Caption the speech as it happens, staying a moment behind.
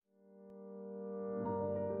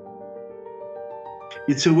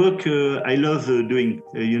it's a work I love doing.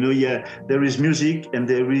 Yeah, there is music and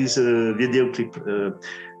there is a video clip.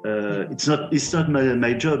 It's not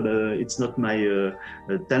my job. It's not my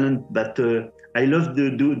talent, but I love to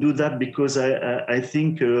do that because I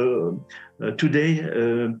think today.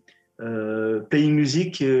 Playing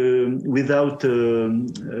music without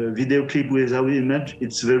video clip, without image,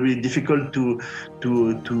 it's very difficult to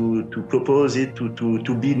propose it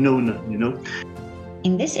to be known.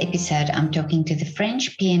 In this episode, I'm talking to the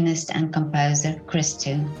French pianist and composer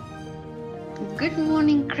KristO. Good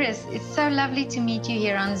morning, Kris. It's so lovely to meet you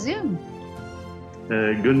here on Zoom.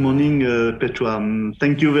 Good morning, Petra.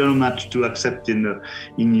 Thank you very much to accept in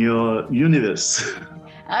your universe.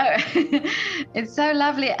 Oh, it's so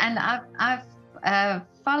lovely, and I've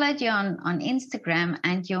followed you on Instagram,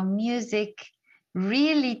 and your music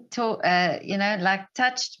really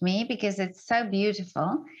touched me because it's so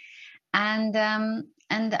beautiful, and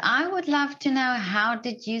I would love to know, how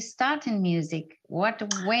did you start in music? What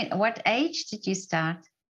age did you start?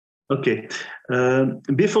 Okay.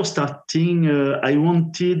 Before starting, I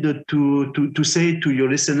wanted to say to your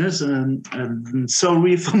listeners,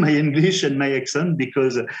 sorry for my English and my accent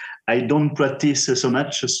because I don't practice so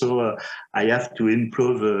much, so I have to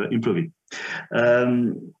improve it.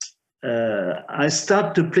 I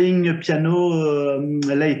started playing piano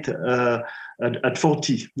late, at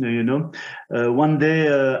 40, one day,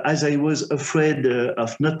 as I was afraid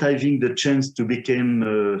of not having the chance to become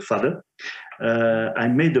a father, I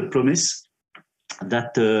made a promise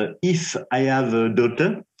that if I have a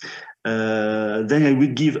daughter, then I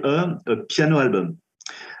will give her a piano album.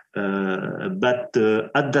 But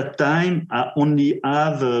at that time, I only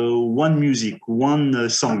have one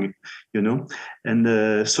song, and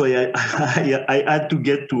so I had to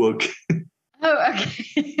get to work. Oh,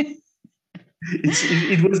 okay.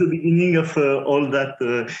 It was the beginning of all that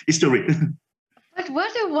history. But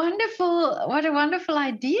what a wonderful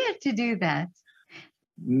idea to do that.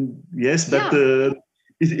 Yes, but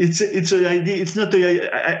it's an idea. It's not.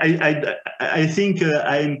 I think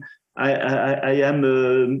I am.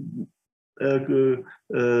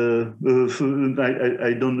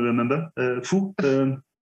 I don't remember. Fou.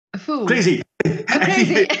 Fou. Crazy.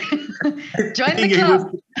 Crazy. Join the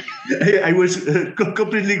club. I was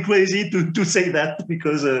completely crazy to say that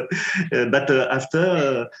because, but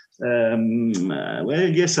after, well,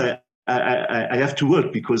 yes, I have to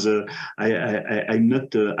work because I'm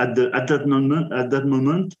not at that moment. At that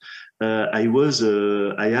moment, I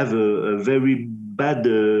have a very bad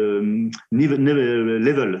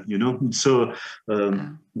level, So.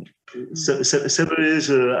 Several years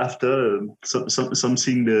after,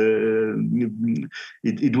 something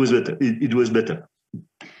it was better. It was better.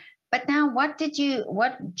 But now, what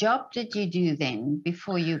job did you do then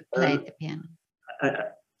before you played the piano?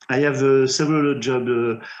 I have several jobs.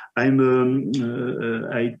 I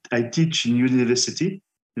teach in university.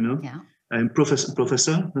 Yeah. I'm professor.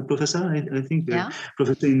 I think. Yeah.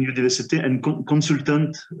 Professor in university and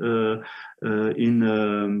consultant in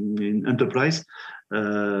enterprise.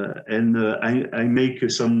 And I make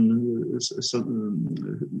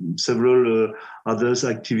several others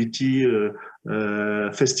activity,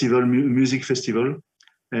 music festival,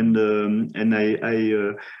 and I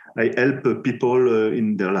help people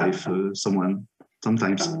in their life.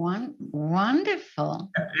 Sometimes.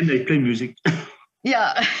 Wonderful. And I play music.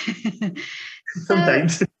 Yeah.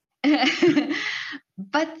 Sometimes.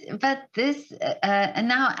 But this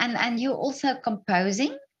now, and you're also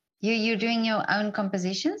composing. You're doing your own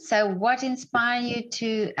compositions. So what inspired you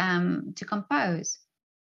to compose?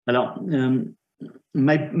 Alors,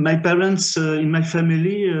 my parents in my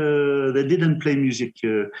family they didn't play music.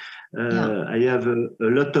 I have a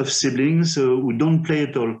lot of siblings who don't play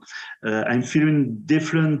at all. I'm feeling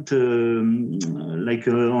different, like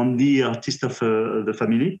on the artist of the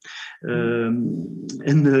family,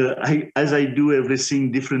 and as I do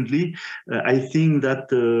everything differently, I think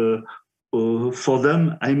that. For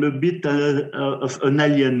them, I'm a bit of an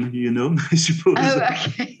alien, I suppose. Oh,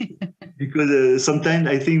 okay. Because sometimes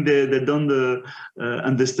I think they don't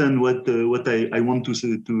understand what I want to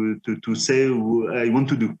say, I want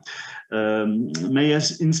to do. My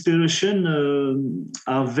inspiration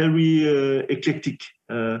are very eclectic.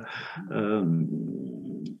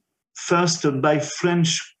 First, by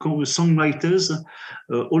French songwriters,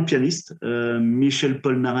 all pianists, Michel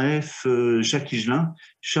Polnareff, Jacques Higelin,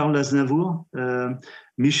 Charles Aznavour,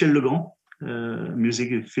 Michel Legrand,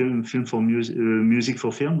 music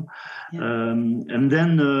for film, and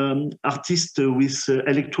then artists with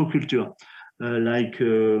electroculture, like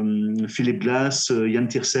Philip Glass, Jan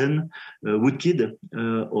Tiersen, Woodkid,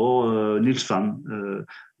 or Niels Fram.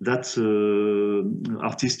 That's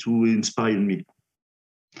artists who inspired me.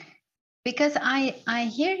 Because I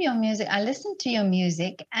hear your music, I listen to your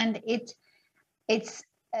music, and it's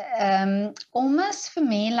almost for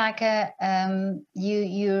me like a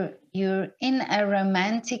you're in a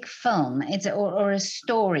romantic film. It's or a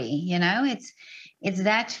story, you know. It's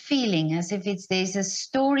that feeling as if there's a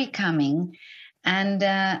story coming, and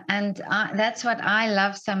that's what I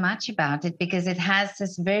love so much about it, because it has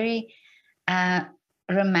this very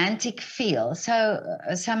romantic feel, so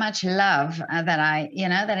much love that I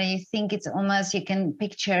think it's almost, you can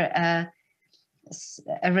picture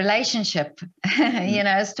a relationship,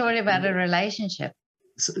 a story about a relationship.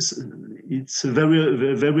 It's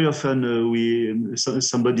very often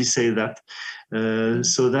somebody say that,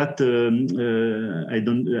 so that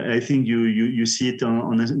I think you see it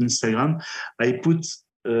on Instagram. I put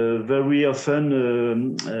very often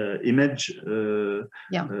image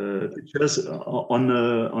pictures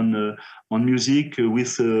on music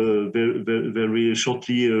with very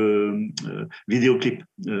shortly video clip,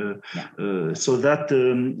 so that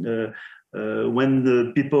when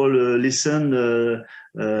the people listen,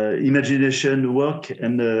 imagination work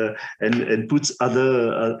and puts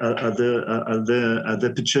other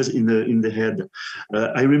pictures in the head.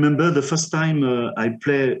 I remember the first time I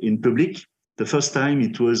play in public. The first time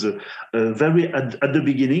it was very at the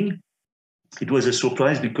beginning. It was a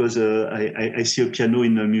surprise because I see a piano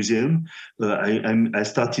in a museum. I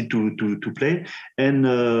started to play, and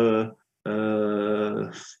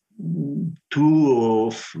 2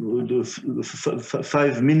 or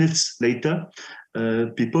 5 minutes later,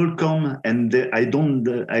 people come and I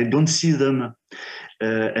don't see them.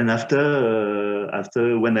 And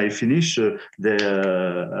after when I finish, they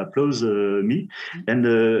applause me. And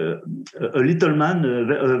a little man, a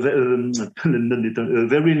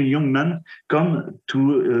very young man, come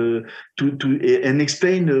to and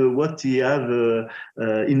explain what he have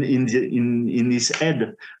in his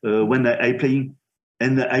head when I playing.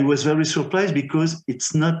 And I was very surprised because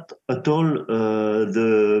it's not at all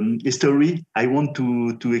the history I want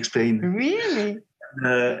to explain. Really?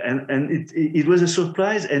 And it was a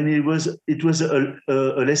surprise, and it was a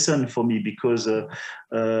lesson for me, because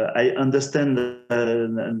I understand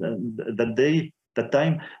that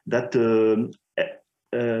time that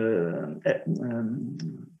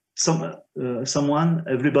someone,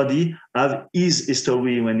 everybody have his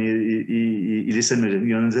history when he listen.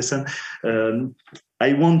 You understand?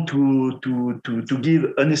 I want to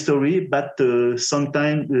give an history, but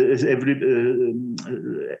sometimes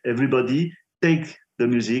everybody take the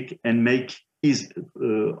music and make his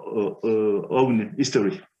own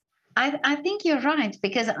history. I think you're right,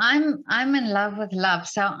 because I'm in love with love,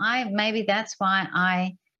 so maybe that's why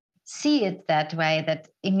I see it that way. That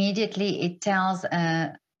immediately it tells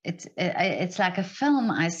it's like a film.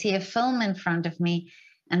 I see a film in front of me,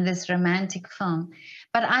 and this romantic film.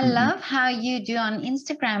 But I love how you do on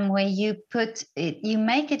Instagram, where you put it, you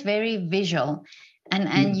make it very visual,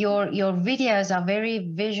 and your videos are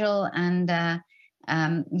very visual, and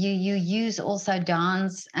you use also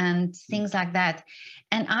dance and things like that.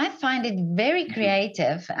 And I find it very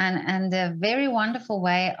creative and a very wonderful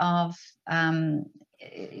way of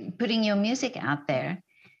putting your music out there.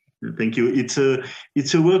 Thank you. It's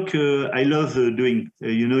a work I love doing.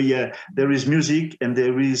 There is music and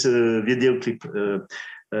there is a video clip.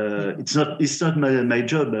 It's not my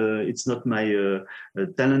job. It's not my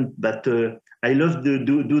talent, but I love to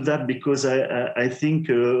do that, because I think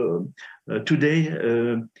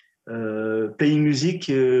today playing music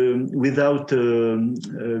without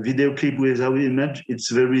video clip, without image,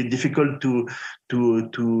 it's very difficult to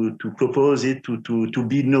propose it to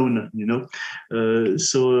be known.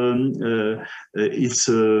 So it's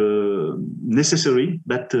necessary,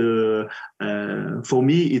 but for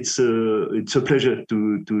me it's a pleasure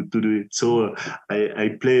to do it. So I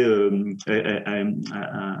play.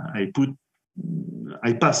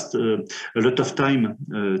 I passed a lot of time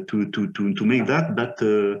to make that, but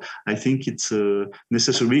I think it's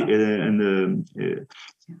necessary, and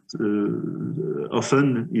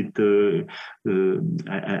often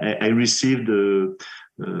I received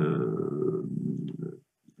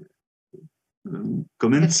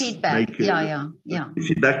comments, the feedback,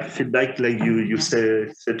 like feedback like you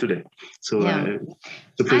said today. So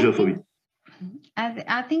it's a pleasure for me.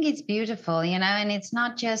 I think it's beautiful, and it's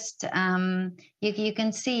not just you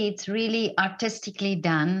can see it's really artistically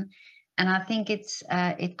done, and I think it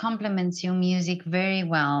complements your music very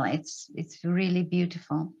well. It's really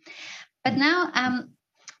beautiful. But now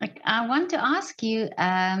I want to ask you,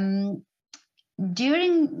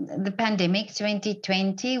 during the pandemic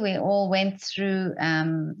 2020, we all went through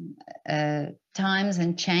times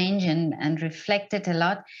and change and reflected a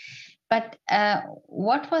lot. But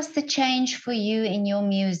what was the change for you in your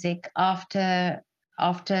music after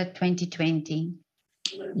 2020?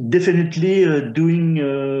 Definitely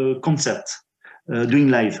doing concerts, doing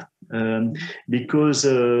live, because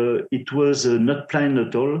it was not planned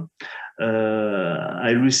at all.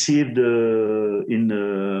 I received at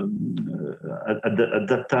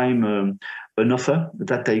that time an offer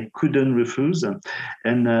that I couldn't refuse,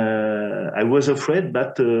 and I was afraid,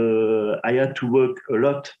 but I had to work a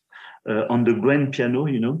lot on the grand piano,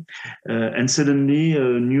 and suddenly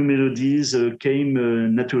new melodies came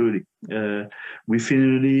naturally. We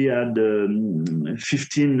finally had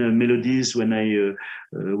 15 melodies when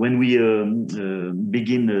we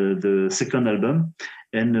begin the second album,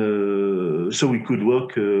 and so we could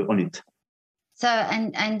work on it. So,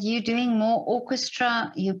 and you're doing more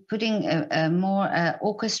orchestra. You're putting a more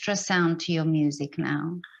orchestra sound to your music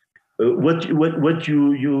now. What you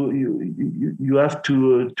have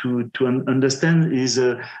to understand is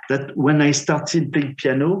that when I started playing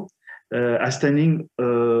piano, I was standing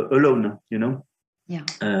alone, Yeah.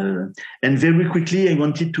 And very quickly I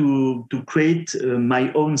wanted to create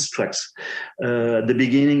my own tracks. At the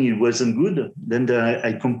beginning it wasn't good. Then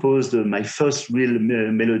I composed my first real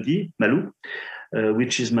melody, Malou.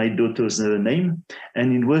 Which is my daughter's name,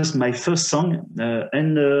 and it was my first song,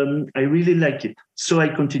 and I really like it, so I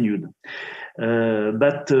continued.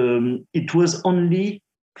 But it was only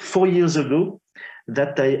 4 years ago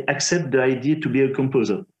that I accept the idea to be a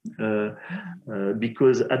composer,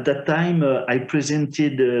 because at that time I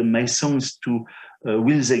presented my songs to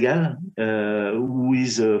Will Zegal, who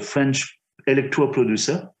is a French electro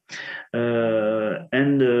producer.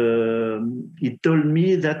 And he told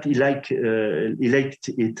me that he liked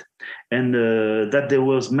it, and that there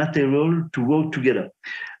was material to work together.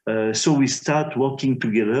 So we start working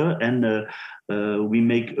together, and we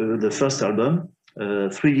make the first album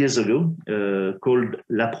 3 years ago, called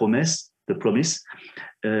La Promesse, the Promise,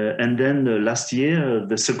 and then last year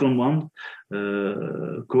the second one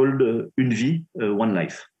called Une Vie, One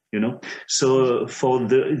Life. So for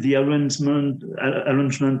the arrangement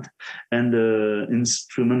and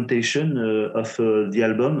instrumentation of the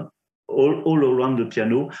album, all around the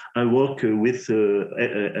piano, I work with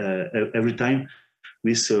every time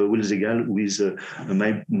with Will Zegal, who is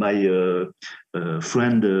my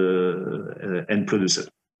friend and producer.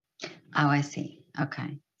 Oh, I see.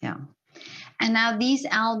 Okay, yeah. And now these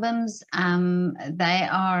albums, they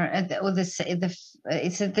are,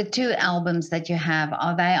 it's the two albums that you have.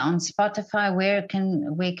 Are they on Spotify? Where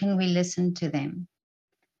can we listen to them?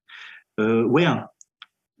 Where?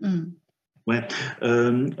 Well,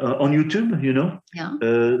 on YouTube, Yeah.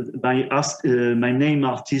 My name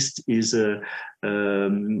artist is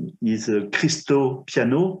KristO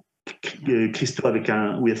Piano. KristO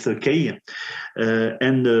with a K,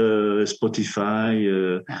 and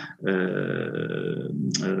Spotify,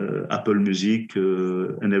 Apple Music,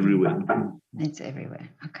 and everywhere. It's everywhere.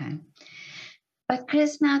 Okay. But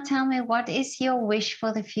Kris, now tell me, what is your wish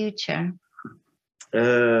for the future?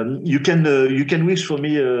 You can wish for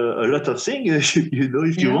me a lot of things,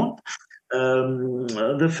 if you want.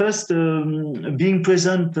 The first, being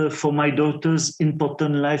present for my daughter's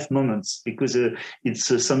important life moments, because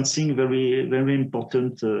it's something very, very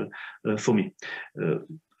important for me.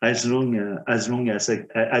 As long as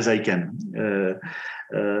I can.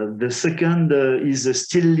 The second is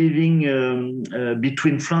still living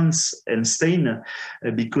between France and Spain,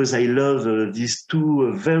 because I love these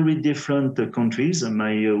two very different countries.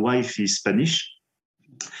 My wife is Spanish.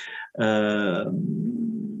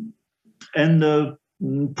 And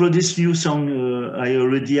produce new song. I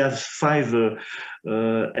already have 5,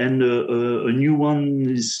 and a new one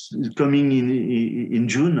is coming in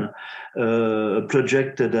June. A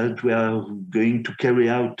project that we are going to carry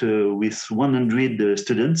out with 100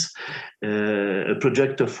 students. A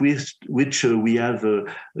project of which we have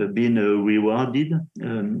been rewarded.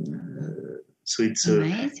 So it's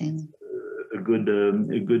amazing. A good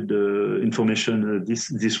information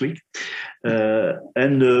this week,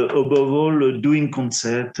 and above all, doing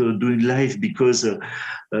concert, doing live, because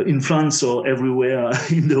in France or everywhere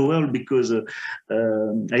in the world, because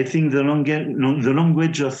I think the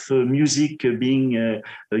language of music being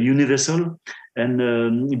universal, and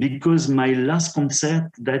because my last concert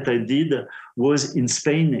that I did was in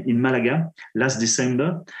Spain, in Malaga, last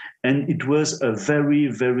December, and it was a very,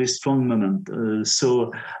 very strong moment.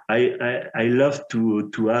 So I love to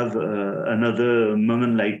have another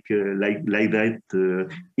moment like that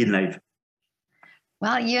in life.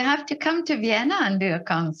 Well, you have to come to Vienna and do a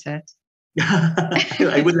concert.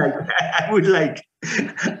 I would like. I would like.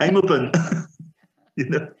 I'm open. You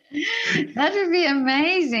know. That would be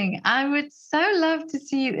amazing. I would so love to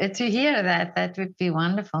hear that. That would be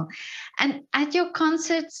wonderful. And at your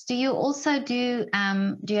concerts, do you also do you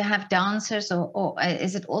have dancers, or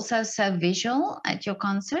is it also so visual at your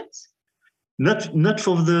concerts? Not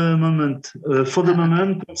for the moment. For the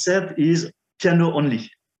moment, concert is piano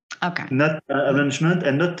only. Okay. Not arrangement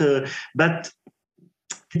and not. But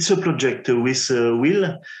it's a project with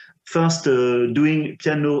Will. First, doing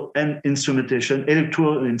piano and instrumentation,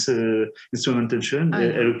 instrumentation,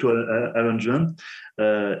 electro arrangement.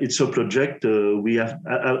 It's a project we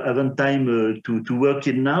haven't time to work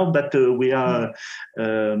it now, but we are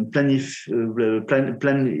plan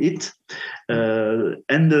it.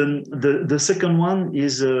 And the second one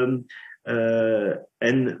is and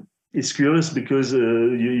it's curious because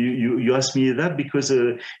you asked me that because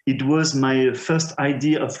it was my first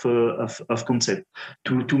idea of concept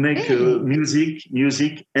to make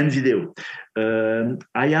music and video.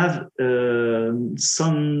 I have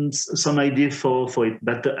some idea for it,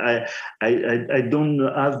 but I don't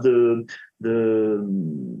have the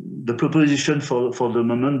proposition for the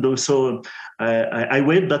moment. Though, so I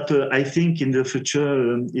wait, but I think in the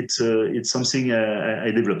future it's something I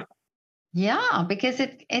develop. Yeah, because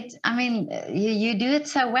it's. I mean, you do it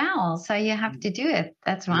so well, so you have to do it.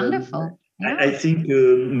 That's wonderful. Yeah. I think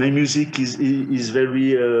my music is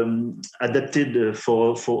very adapted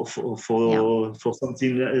for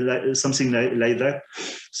something like that.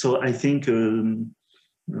 So I think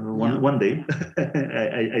one day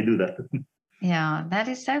I do that. Yeah, that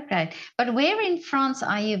is so great. But where in France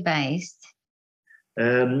are you based?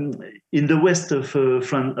 In the west of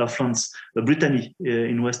France, Brittany,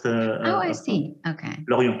 in west. I see. Okay.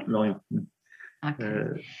 Lorient.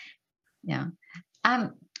 Okay. Yeah.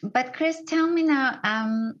 But Kris, tell me now.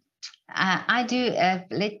 I do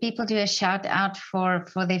let people do a shout out for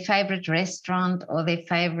their favorite restaurant or their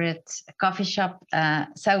favorite coffee shop.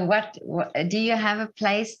 So, what do you have a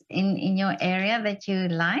place in your area that you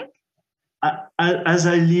like? As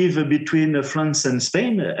I live between France and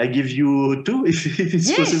Spain, I give you two if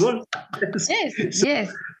it's possible.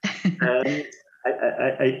 Yes.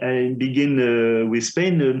 I begin with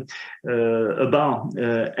Spain, a bar,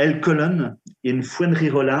 El Colon in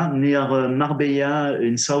Fuengirola, near Marbella,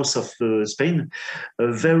 in south of Spain.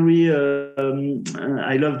 Very,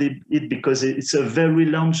 I love it because it's a very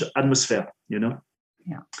lounge atmosphere, you know.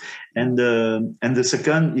 Yeah. And the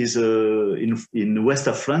second is in west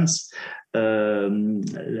of France, named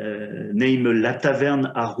La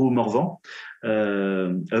Taverne à Roux-Morvan,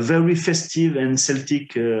 a very festive and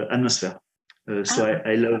Celtic atmosphere. So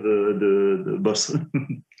I love the boss.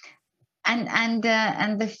 And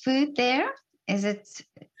the food there, is it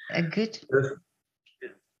a good?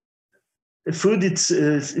 Food, it's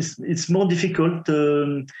more difficult.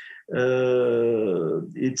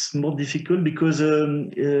 It's more difficult because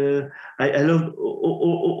I love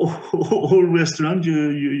all restaurants,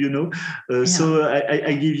 you know. So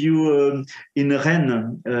I give you in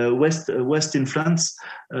Rennes, west in France.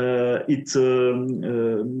 It's a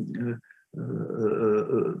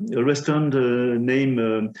restaurant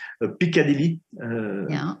named Piccadilly.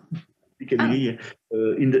 Piccadilly,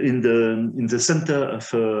 in the center of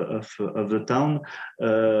the town,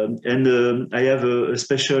 and I have a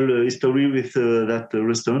special history with that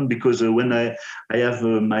restaurant because when I have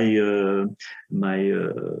my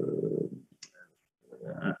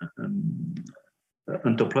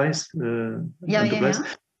enterprise.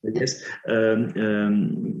 Yes,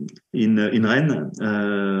 in Rennes,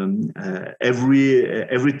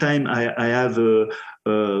 every time I have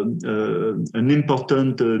an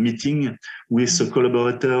important meeting with a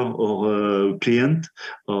collaborator or a client,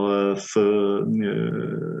 or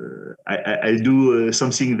I do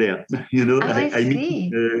something there. You know, I'm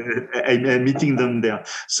meeting them there.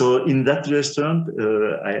 So in that restaurant,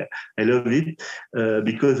 I love it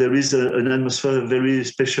because there is an atmosphere very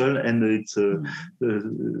special, and there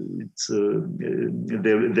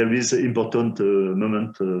is an important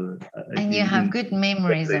moment. And you have good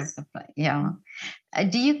memories of the place. Yeah.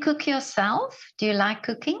 Do you cook yourself? Do you like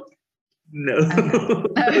cooking? No.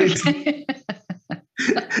 Okay.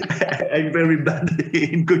 I'm very bad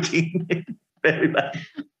in cooking. Very bad.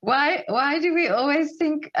 Why do we always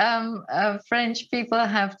think French people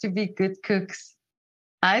have to be good cooks?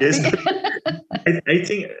 Yes. think. I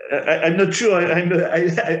think I'm not sure. I'm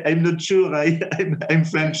not sure. I'm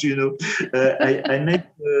French. You know, I make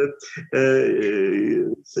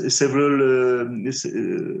several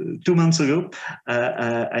 2 months ago.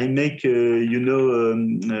 I make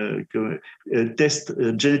test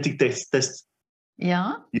genetic test.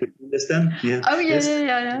 Yeah. You understand? Yeah. Oh yeah, Yes. yeah,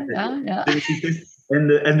 yeah, yeah, yeah. Genetic test. And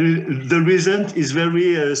the result is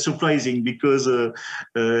very surprising because it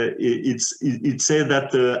said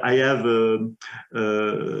that I have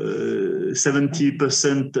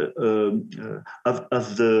 70%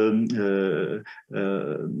 of the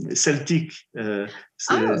Celtic,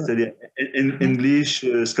 Oh. English,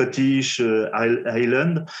 Scottish,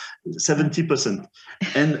 Ireland, 70%,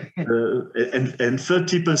 and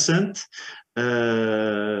 30%.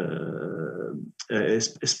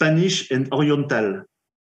 Spanish and Oriental.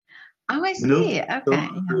 Oh, I You know, see. so Okay. Yeah.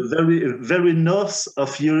 very north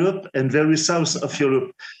of Europe and very south of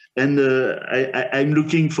Europe. And I'm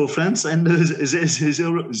looking for France, and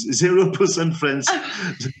 0% France.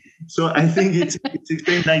 So I think it's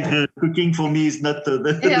explained like cooking for me is not the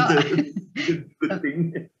good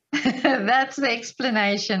thing. That's the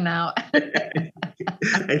explanation now.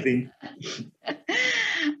 I think.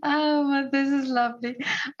 Oh, this is lovely.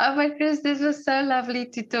 Oh, but Kris, this was so lovely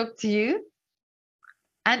to talk to you.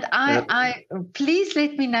 And I please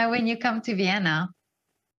let me know when you come to Vienna.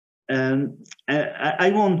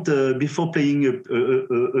 I want before playing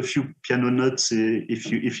a few piano notes,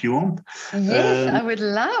 if you want. Yes, I would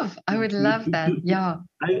love that. Yeah.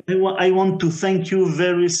 I want to thank you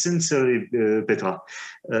very sincerely, Petra,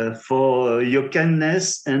 for your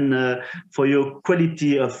kindness and for your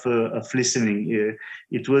quality of listening.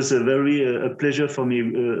 It was a pleasure for me,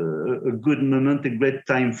 a good moment, a great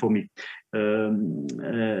time for me.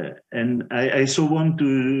 And I so want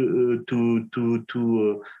to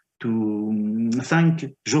thank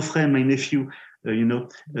Geoffrey, my nephew,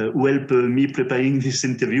 who helped me preparing this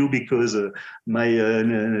interview because my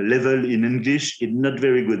level in English is not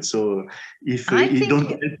very good. So if he don't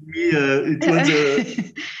help me, it was.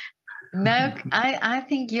 No, I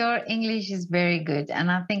think your English is very good,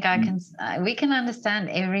 and I think we can understand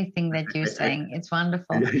everything that you're saying. It's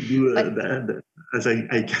wonderful. I do that as I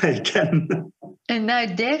can. No,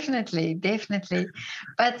 definitely.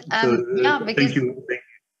 But So, yeah, because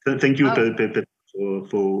thank you, Pepe,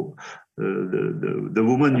 for the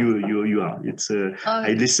woman you are. It's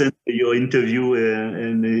I listen to your interview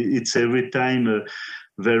and it's every time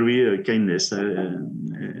very kindness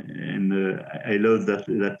and I love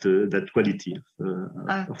that quality.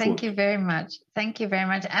 Thank you very much. Thank you very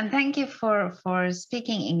much, and thank you for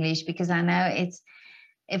speaking English, because I know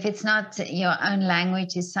if it's not your own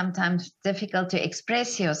language, it's sometimes difficult to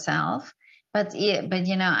express yourself. But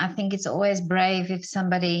I think it's always brave if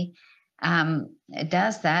somebody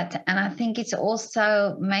does that, and I think it's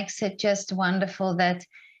also makes it just wonderful that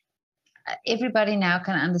everybody now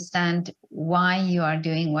can understand why you are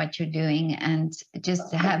doing what you're doing and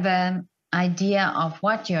just have an idea of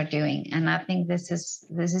what you're doing. And I think this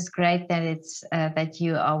is great that it's that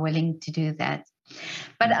you are willing to do that.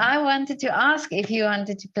 But I wanted to ask if you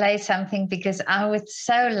wanted to play something, because I would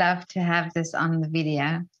so love to have this on the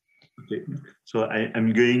video. Okay, so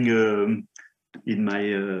I'm going in my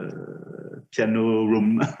piano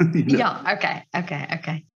room. Yeah. Okay.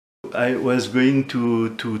 I was going to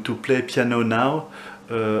play piano now,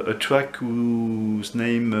 a track whose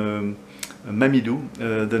name Mamidou,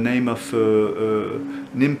 the name of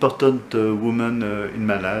an important woman in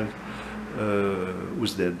my life, who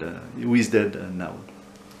is dead now.